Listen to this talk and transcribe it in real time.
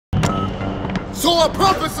So I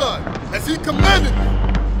prophesied as he commanded me,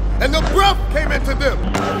 and the breath came into them,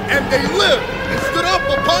 and they lived and stood up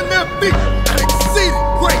upon their feet, an exceeding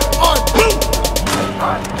great army.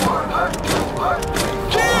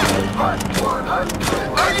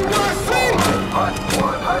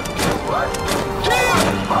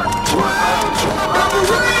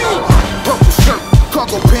 Purple shirt,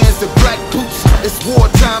 cargo pants and black boots. It's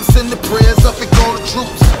wartime, send the prayers up and call the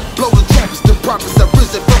troops. Blow the trumpets, the prophets have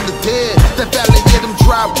risen from the dead. That valley hear them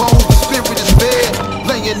dry bones, the spirit is fed.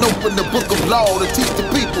 Laying open the book of law to teach the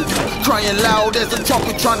people. Crying loud as a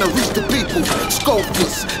trumpet trying to reach the people.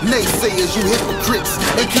 Scoffers, naysayers, you hypocrites.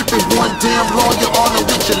 And keep it one damn law, your honor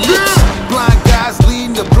with your lips. Blind guys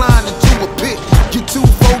leading the blind into a pit. You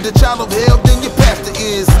twofold, the child of hell, then your pastor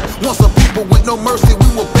is. Want some people with no mercy, we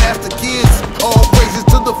will bastard kids. All praises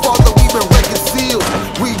to the Father, we've been reconciled.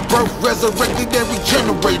 Rebirth, resurrected, and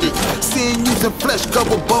regenerated. Sin using flesh,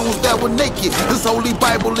 cover bones that were naked. This holy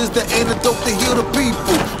Bible is the antidote to heal the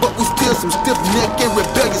people. But we still some stiff-necked and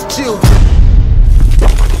rebellious children.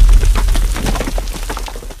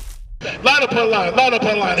 Line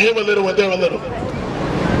upon line, here a little and there a little.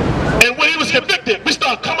 And when he was convicted, we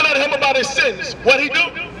start coming at him about his sins. What'd he do?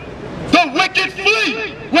 The wicked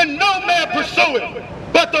flee when no man pursueth,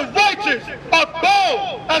 but the righteous are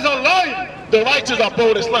bold as a lion. The righteous are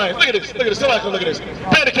bold as lions. Look at this, look at this, somebody come look at this.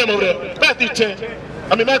 Panda came over there, Matthew 6.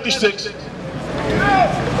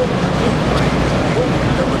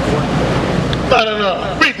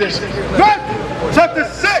 No, read this. Matthew chapter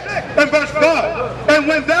 6 and verse 5. And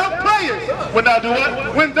when thou prayest, when thou do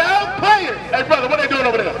what? when thou prayest, Hey brother, what are they doing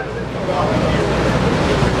over there?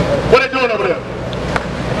 What are they doing over there?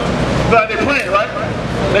 They're praying, right?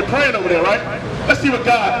 They're praying over there, right? Let's see what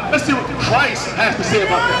Christ has to say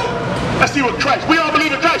about that. Let's see what Christ, we all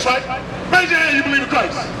believe in Christ, right? Raise your hand, you believe in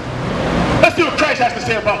Christ. Let's see what Christ has to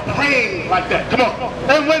say about praying like that. Come on.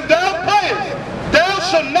 and when thou prayest, thou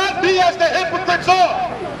shalt not be as the hypocrites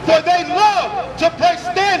are, for they love to pray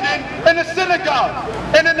standing in the synagogue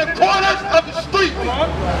and in the corners of the street,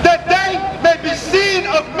 that they may be seen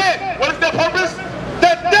of men. What is their purpose?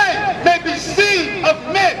 That they may be seen of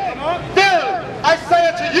men. Verily, I say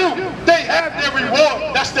unto you, they have their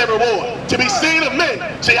reward. That's their reward. To be seen of men.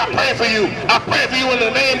 Say, I pray for you. I pray for you in the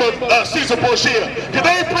name of Caesar Borgia. Because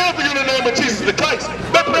they ain't praying for you in the name of Jesus the Christ.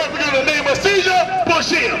 They're praying for you in the name of Caesar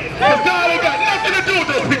Borgia. Because God ain't got nothing to do with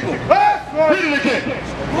those people. Read it again.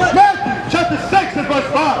 Matthew chapter 6 and verse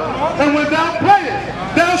 5. And when thou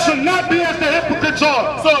prayest, thou shalt not be as the hypocrites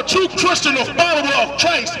are. So a true Christian or follower of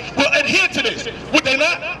Christ will adhere to this. Would they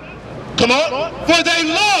not? Come on. For they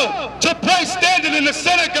love to pray standing in the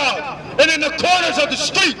synagogue and in the corners of the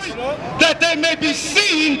streets, that they may be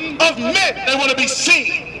seen of men. They want to be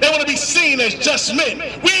seen. They want to be seen as just men.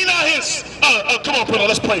 We ain't out here, come on, brother,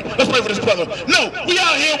 let's pray. Let's pray for this brother. No, we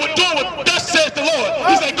out here, we're doing what thus says the Lord.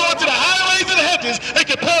 He said, go into the highways and the hedges and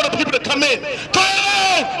compel the people to come in. Go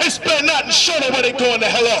along and spare not and show them where they're going the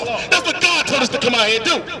hell off. That's what God told us to come out here and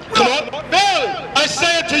do. Come on. Verily, I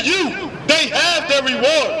say unto you, they have their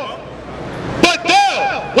reward. But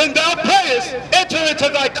thou, when thou prayest, enter into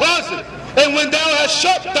thy closet, and when thou hast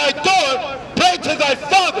shut thy door, pray to thy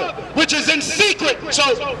Father, which is in secret. So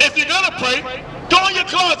if you're going to pray, go in your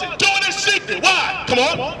closet. Do it in secret. Why? Come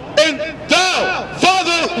on. And thou,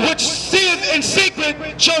 Father, which seeth in secret,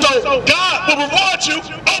 shall So God will reward you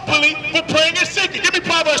openly for praying in secret. Give me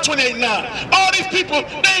Proverbs 28:9. All these people,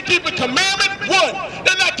 they ain't keeping commandment one.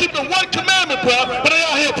 They're not keeping one commandment, bro, but they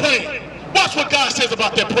out here praying. Watch what God says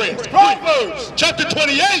about their prayers. Proverbs chapter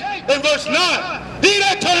 28 and verse 9. He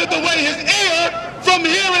that turneth away his ear from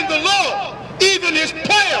hearing the Lord, even his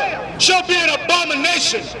prayer shall be an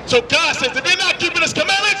abomination. So God says, if you're not keeping his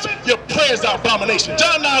commandments, your prayers are abomination.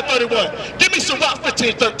 John 9:31. Give me some Rock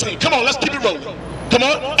 15:13. Come on, let's keep it rolling. Come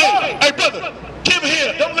on. Hey, brother, give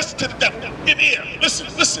ear. Don't listen to the devil. Give ear. Listen.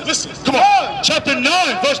 Come on. Chapter 9,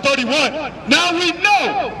 verse 31. Now we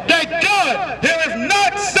know that God heareth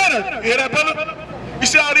not sinners. You hear that, brother? You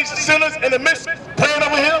see all these sinners in the midst praying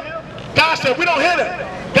over him? God said, we don't hear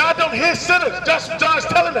them. God don't hear sinners. That's what John's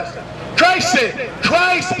telling us. Christ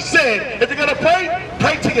said, if you're going to pray,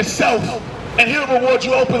 pray to yourself, and he'll reward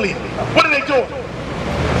you openly. What are they doing?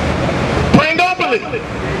 Praying openly.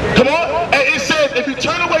 Come on. And it says, if you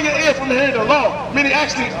turn away your ear from hearing the law, meaning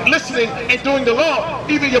actually listening and doing the law,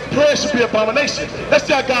 even your prayers should be abomination. Let's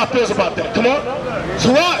see how God feels about that. Come on.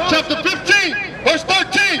 Sirach chapter 15, verse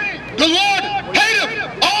 13. The Lord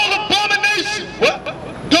hateth all abominations. What?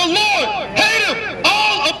 The Lord hateth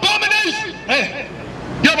all abominations. Hey,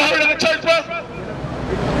 you ever heard that in church, bro?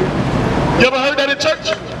 You ever heard that in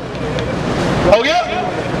church? Oh,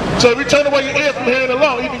 yeah? So if you turn away your ear from hearing the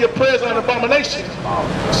law, even your prayers are an abomination.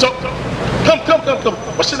 So, come.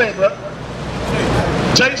 What's your name, bro?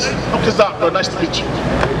 Chase? I'm Kazak, bro. Nice to meet you.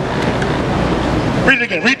 Read it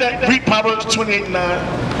again. Read Proverbs 28:9.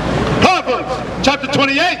 Proverbs chapter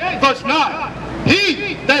 28, verse 9.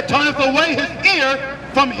 He that turneth away his ear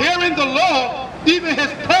from hearing the law, even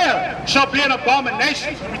his prayer shall be an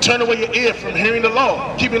abomination. You turn away your ear from hearing the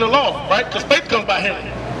law, keeping the law, right? Because faith comes by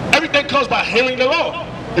hearing. Everything comes by hearing the law.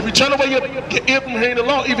 If you turn away your ear from hearing the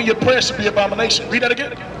law, even your prayer should be abomination. Read that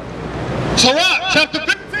again. Sirach chapter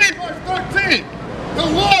 15, verse 13. The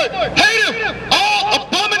Lord hateth all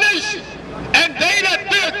abominations, and they that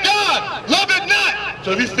fear God love it not.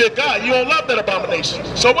 So if you fear God, you don't love that abomination.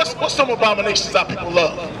 So what's some abominations our people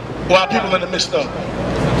love, or our people in the midst of?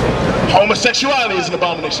 Homosexuality is an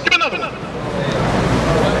abomination. Give me another one.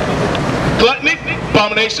 Gluttony,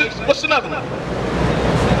 abominations. What's another one?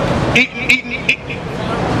 Eating.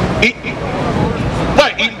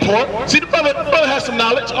 Right, eating pork. See, the brother has some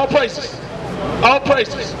knowledge. All praises. All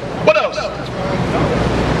praises. What else?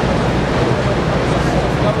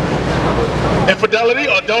 Infidelity,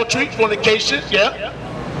 adultery, fornication. Yeah.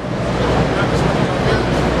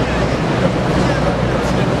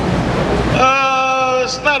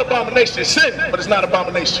 It's not abomination. It's sin, but it's not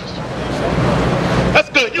abomination. That's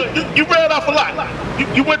good. You read off a lot.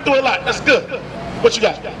 You went through a lot. That's good. What you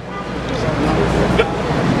got?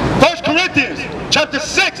 1 Corinthians chapter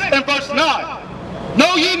 6 and verse 9.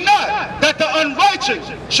 Know ye not that the unrighteous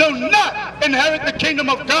shall not inherit the kingdom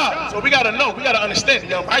of God? So we got to know, we got to understand,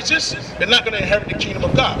 the unrighteous, they're not going to inherit the kingdom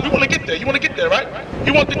of God. We want to get there. You want to get there, right?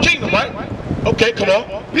 You want the kingdom, right? Okay, come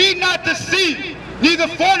on. Be not deceived, neither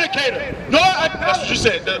fornicator, nor That's what you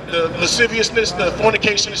said, the lasciviousness, the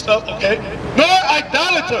fornication and stuff, okay? nor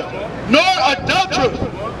idolater, nor adulterers,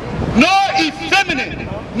 nor effeminate,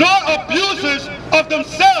 nor abusers of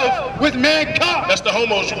themselves with mankind. That's the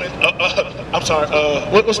homos you meant. I'm sorry,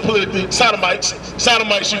 what's politically? Sodomites.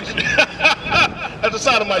 Sodomites, that's the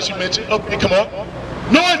sodomites you mentioned. Okay, come on.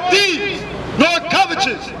 Nor thieves, nor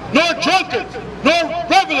covetous, nor drunkards, nor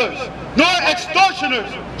revelers, nor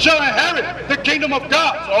extortioners shall inherit the kingdom of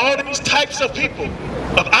God. So all these types of people,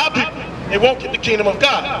 of our people, they won't get the kingdom of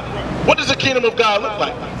God. What does the kingdom of God look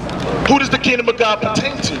like? Who does the kingdom of God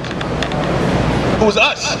pertain to? Who's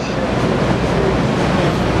us?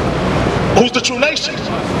 Who's the true nation?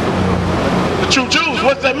 The true Jews.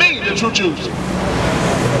 What's that mean, the true Jews?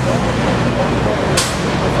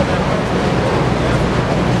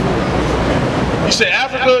 You said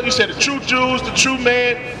Africa, you said the true Jews, the true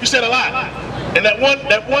man, you said a lot. And that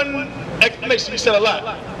one explanation, you said a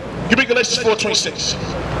lot. Give me Galatians 4:26.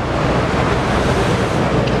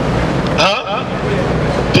 Huh?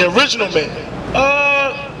 The original man.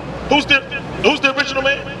 Who's the original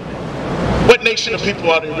man? What nation of people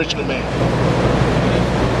are the original man?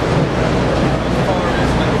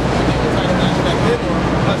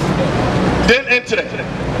 Then and today.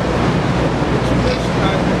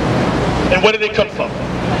 And where did they come from?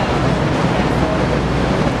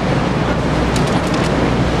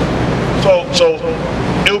 So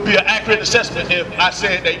it would be an accurate assessment if I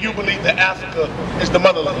said that you believe that Africa is the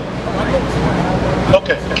motherland.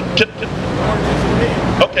 Okay.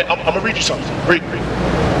 Okay, I'm gonna read you something. Read.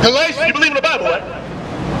 Galatians, you believe in the Bible, right?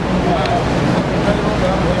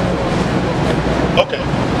 Okay.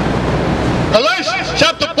 Galatians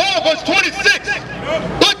chapter 4 verse 26.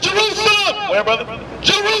 But Jerusalem, Where, brother?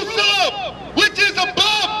 Jerusalem, which is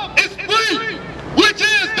above is free, which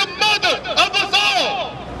is the mother of us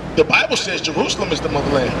all. The Bible says Jerusalem is the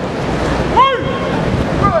motherland.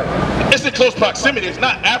 It's in close proximity. It's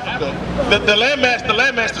not Africa. The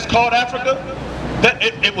landmass is called Africa.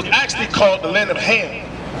 It was actually called the land of Ham.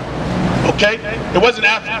 Okay, it wasn't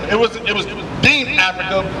Africa. It was deemed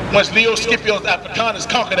Africa once Leo Scipio's Africanus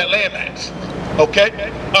conquered that landmass. Okay,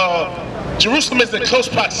 Jerusalem is in close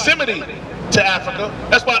proximity to Africa.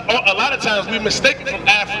 That's why a lot of times we mistake it from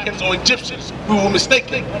Africans or Egyptians. We will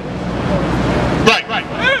mistake it. Right.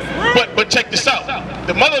 But check this out.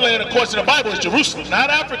 The motherland, according to the Bible, is Jerusalem, not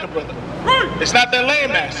Africa, brother. It's not that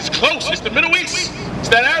landmass. It's close. It's the Middle East. It's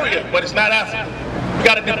that area, but it's not Africa. We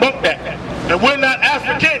got to debunk that. And we're not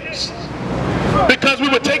Africans. Because we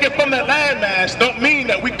were taken from that landmass don't mean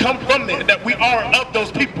that we come from there, that we are of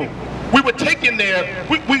those people. We were taken there.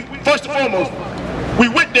 We first and foremost, we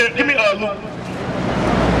went there. Give me Luke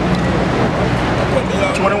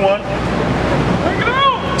 21.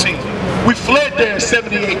 We fled there in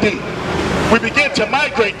 70 AD. We began to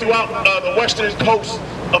migrate throughout the western coast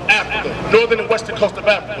of Africa, northern and western coast of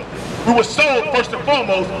Africa. We were sold first and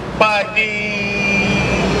foremost by the,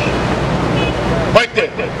 right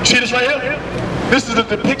there. You see this right here? This is a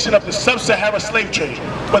depiction of the sub-Sahara slave trade,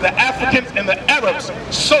 where the Africans and the Arabs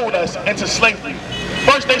sold us into slavery.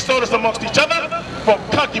 First, they sold us amongst each other for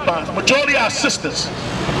concubines, majority our sisters.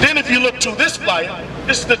 Then if you look to this flyer,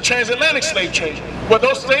 this is the transatlantic slave trade, where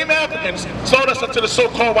those same Africans sold us into the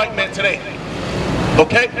so-called white man today.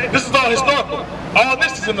 Okay? This is all historical. All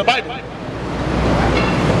this is in the Bible.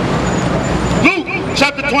 Luke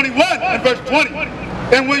chapter 21 and verse 20.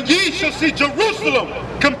 And when ye shall see Jerusalem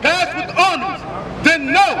compassed with armies, then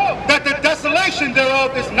know that the desolation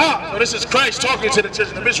thereof is not. So this is Christ talking to the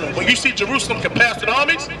children of Israel. When you see Jerusalem compassed with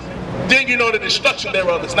armies, then you know the destruction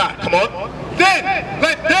thereof is not. Come on. Then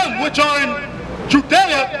let them which are in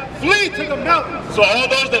Judea flee to the mountains. So all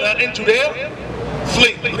those that are in Judea,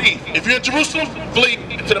 flee, leave. If you're in Jerusalem, flee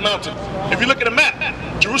into the mountains. If you look at a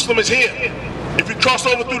map, Jerusalem is here. If you cross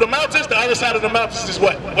over through the mountains, the other side of the mountains is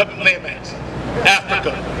what? What landmass?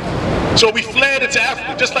 Africa. So we fled into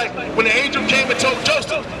Africa, just like when the angel came and told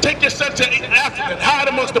Joseph, take your son to Africa and hide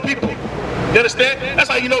amongst the people. You understand? That's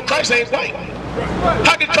how you know Christ ain't white.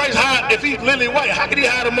 How can Christ hide if he's literally white? How can he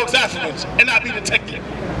hide amongst Africans and not be detected?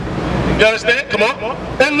 You understand? Come on.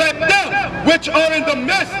 And let them which are in the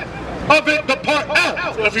midst of it depart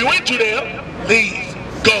out. So if you in Judea, leave,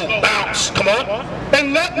 go, bounce. Come on.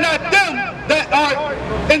 And let not them that are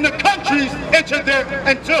in the countries enter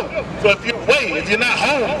thereunto. So if you're away, if you're not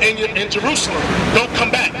home and you're in Jerusalem, don't come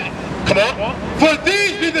back. Come on. For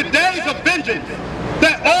these be the days of vengeance,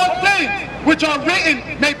 that all things which are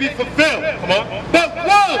written may be fulfilled. Come on. But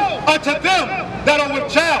woe unto them that are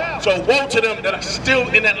with child. So woe to them that are still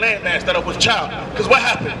in that landmass, that are with child. Because what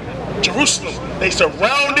happened? Jerusalem, they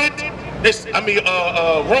surrounded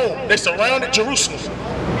Rome. They surrounded Jerusalem.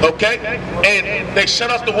 Okay? And they shut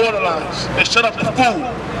off the water lines. They shut off the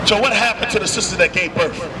food. So what happened to the sisters that gave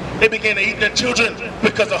birth? They began to eat their children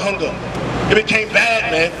because of hunger. It became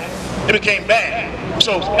bad, man. It became bad.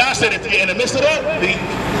 So God said, if you're in the midst of that,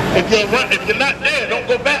 if you're not there, don't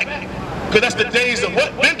go back. Because that's the days of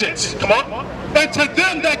what? Vengeance. Come on. And to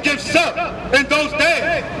them that give suck in those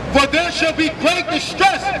days, for there shall be great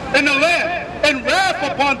distress in the land, and wrath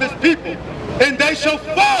upon this people. And they shall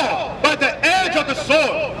fall by the edge of the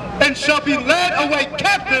sword, and shall be led away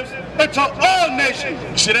captives into all nations.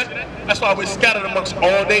 You see that? That's why we're scattered amongst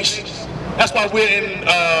all nations. That's why we're in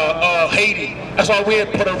Haiti. That's why we're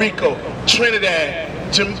in Puerto Rico,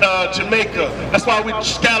 Trinidad, Jamaica. That's why we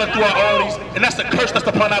scattered throughout all these. And that's the curse that's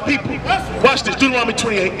upon our people. Watch this, Deuteronomy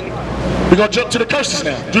 28. We're going to jump to the curses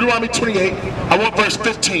now. Deuteronomy 28. I want verse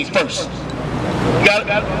 15 first. You got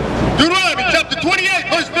it? Deuteronomy chapter 28,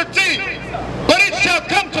 verse 15. But it shall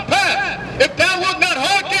come to pass, if thou wilt not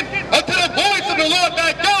hearken unto the voice of the Lord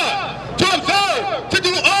thy God, to observe, to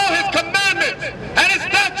do all his commandments and his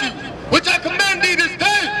statutes, which I command thee this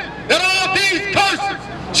day, that all these curses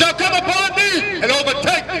shall come upon thee and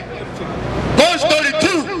overtake thee. Verse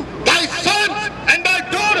 32, thy sons and thy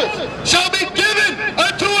daughters shall be given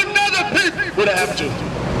unto another people. What did that happen to?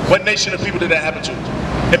 What nation of people did that happen to?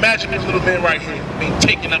 Imagine these little men right here being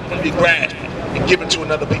taken up from the grass and given to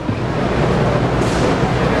another people.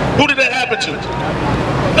 Who did that happen to?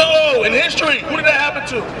 No, in history, who did that happen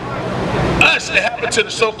to? Us. It happened to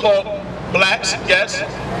the so-called blacks, yes,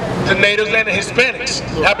 the natives and the Hispanics.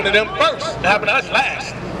 It happened to them first. It happened to us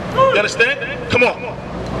last. You understand? Come on.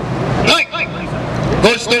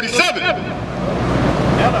 Verse 37.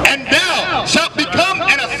 And thou shalt become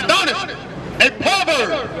an astonishment, a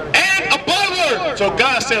proverb, and a byword. So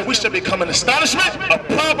God said we should become an astonishment, a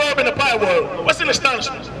proverb, and a byword. What's an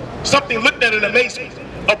astonishment? Something looked at in amazement.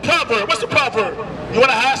 A proverb. What's a proverb? You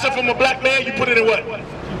want to hide something from a black man? You put it in what?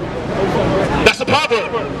 That's a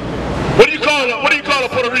proverb. What do you call a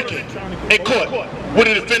Puerto Rican in court? Would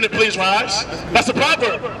the defendant please rise? That's a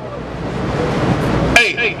proverb.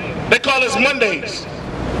 Hey, they call us Mondays.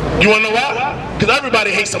 You want to know why? Because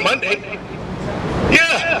everybody hates a Monday.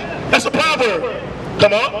 Yeah, that's a proverb.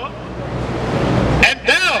 Come on. And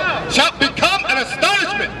thou shalt become an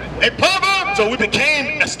astonishment, a proverb. So we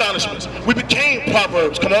became astonishments. We became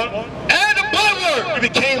proverbs. Come on. And a byword. We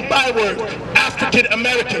became bywords. African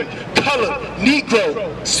American, colored,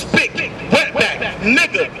 Negro, spick, wetback,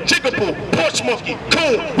 nigger, jigaboo, porch monkey,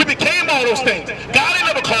 coon. We became all those things. God ain't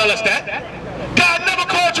never called us that. God never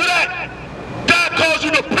called you that. God calls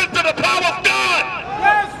you the prince of the power of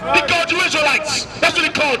God. He called you Israelites. That's what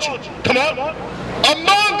he called you. Come on.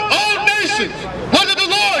 Among all nations, whether the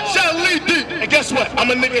Lord shall lead thee. And guess what?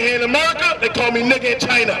 I'm a nigga here in America. They call me nigga in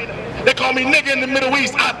China. They call me nigga in the Middle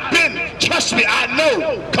East. I've been. Trust me, I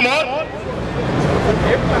know. Come on.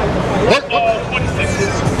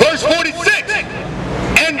 Verse 46.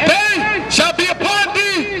 And they shall be upon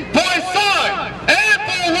thee for a sign and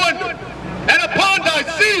for a wonder, and upon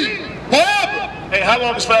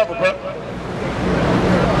purpose forever, bro.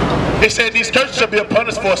 It said these curses shall be upon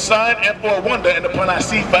us for a sign and for a wonder and upon our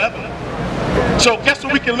seed forever. So guess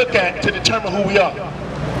what we can look at to determine who we are?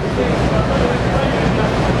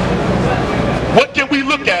 What can we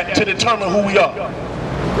look at to determine who we are?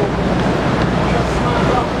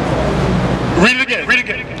 Read it again, read it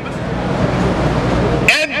again.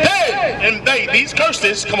 And they, these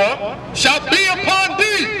curses, come on, shall be upon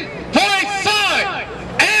thee for a sign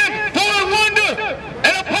and for a wonder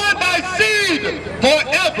and upon thy seed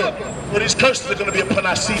forever. Well, these curses are going to be upon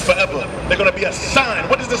our seed forever. They're going to be a sign.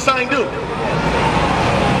 What does the sign do?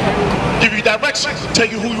 Give you directions, tell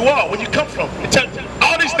you who you are, where you come from. It tells you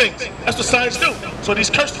all these things. That's what signs do. So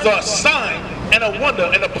these curses are a sign and a wonder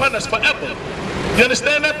and upon us forever. You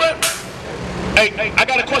understand that, bro? Hey, I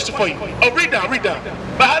got a question for you. Oh, read down, read down.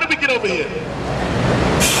 But how did we get over here?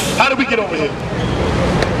 How did we get over here?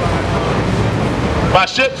 By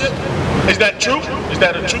ships? Is that true? Is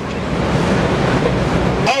that a truth?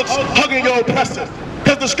 Hugging your oppressor.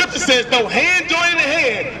 Because the scripture says, no hand joining in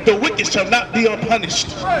hand, the wicked shall not be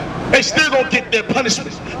unpunished. They still gonna get their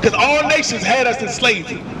punishment. Because all nations had us in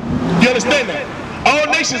slavery. You understand that? All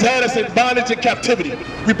nations had us in bondage and captivity.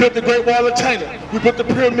 We built the Great Wall of China. We built the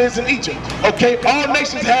pyramids in Egypt. Okay? All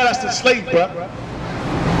nations had us enslaved, bro.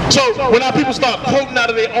 So when our people start quoting out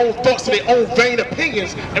of their own thoughts and their own vain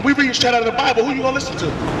opinions, and we read straight out of the Bible, who you gonna listen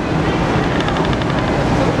to?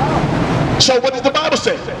 So what does the Bible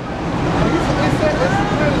say?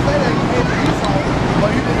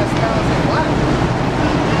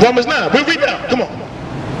 Romans 9. We'll read down. Come on.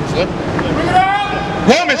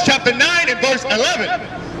 Romans chapter 9 and verse 11.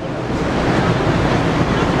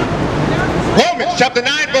 Romans chapter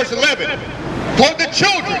 9 verse 11. For the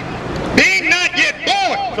children being not yet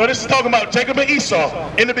born. So this is talking about Jacob and Esau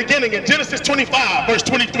in the beginning in Genesis 25 verse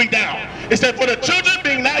 23 down. It said for the children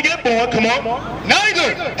being not yet born, come on,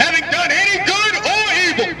 neither having done any good or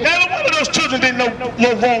evil. Neither one of those children did no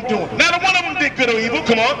wrongdoing. Neither one of them did good or evil,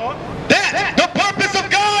 come on. That the purpose of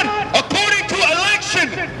God according to election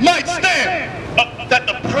might stand. That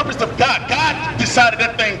the purpose of God decided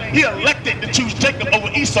that thing. He elected to choose Jacob over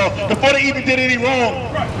Esau before they even did any wrong.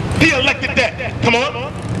 He elected that. Come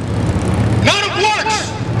on. Not of works,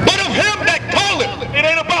 but of him that calleth. It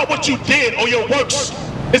ain't about what you did or your works.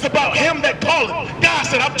 It's about him that calleth. God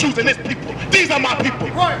said, I'm choosing this people. These are my people.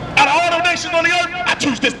 Out of all the nations on the earth, I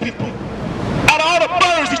choose this people. Out of all the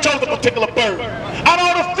birds, he chose a particular bird. Out of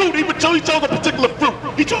all the fruit, he chose a particular fruit.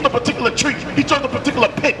 He chose a particular tree. He chose a particular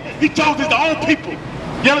pit. He chose his own people.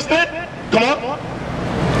 You understand? Come on.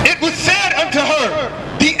 It was said unto her,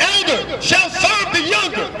 the elder shall serve the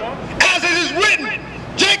younger. As it is written,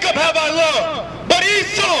 Jacob have I loved, but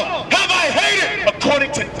Esau have I hated.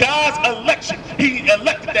 According to God's election, he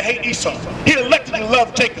elected to hate Esau. He elected to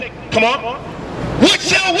love Jacob. Come on. What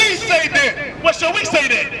shall we say then? What shall we say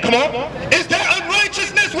then? Come on. Is there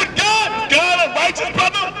unrighteousness with God? Is God unrighteous,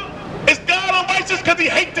 brother? Is God unrighteous because he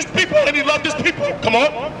hates his people and he loves his people? Come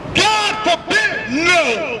on. God forbid.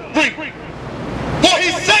 No. Read. For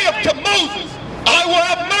he saith to Moses, I will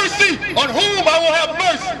have mercy on whom I will have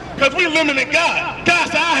mercy. Because we limited God. God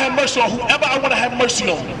said, I have mercy on whoever I want to have mercy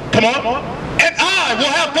on. Come on. And I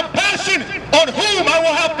will have compassion on whom I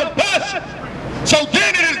will have compassion. So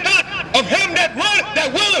then it is not of him that runneth,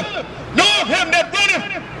 that willeth, nor of him that runneth,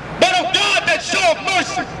 but of God that showeth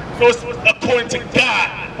mercy. So it's according to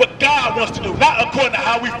God, what God wants to do, not according to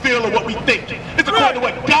how we feel or what we think. It's according to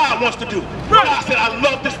what God wants to do. God said, I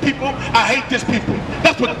love this people, I hate this people.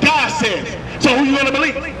 That's what God says. So who you gonna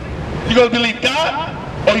believe? You gonna believe God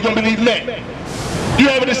or you gonna believe man? You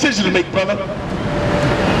have a decision to make, brother.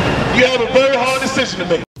 You have a very hard decision to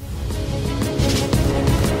make.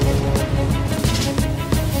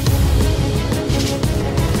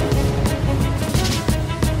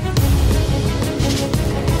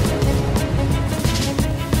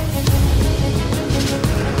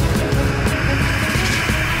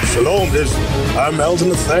 Shalom, Israel. I'm Elder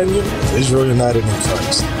Nathaniel of Israel United in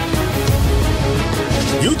Christ.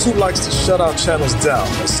 YouTube likes to shut our channels down,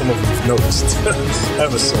 as some of you have noticed,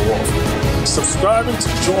 ever so often. Subscribing to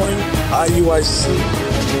join IUIC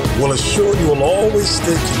will assure you will always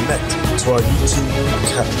stay connected to our YouTube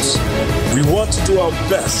accounts. We want to do our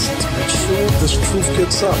best to make sure this truth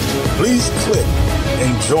gets out. Please click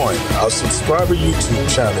and join our subscriber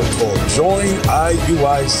YouTube channel called Join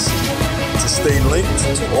IUIC to stay linked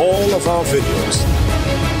to all of our videos.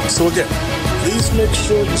 So again, please make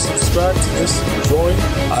sure you subscribe to this Join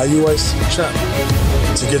IUIC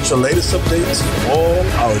channel to get your latest updates from all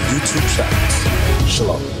our YouTube channels.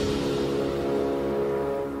 Shalom.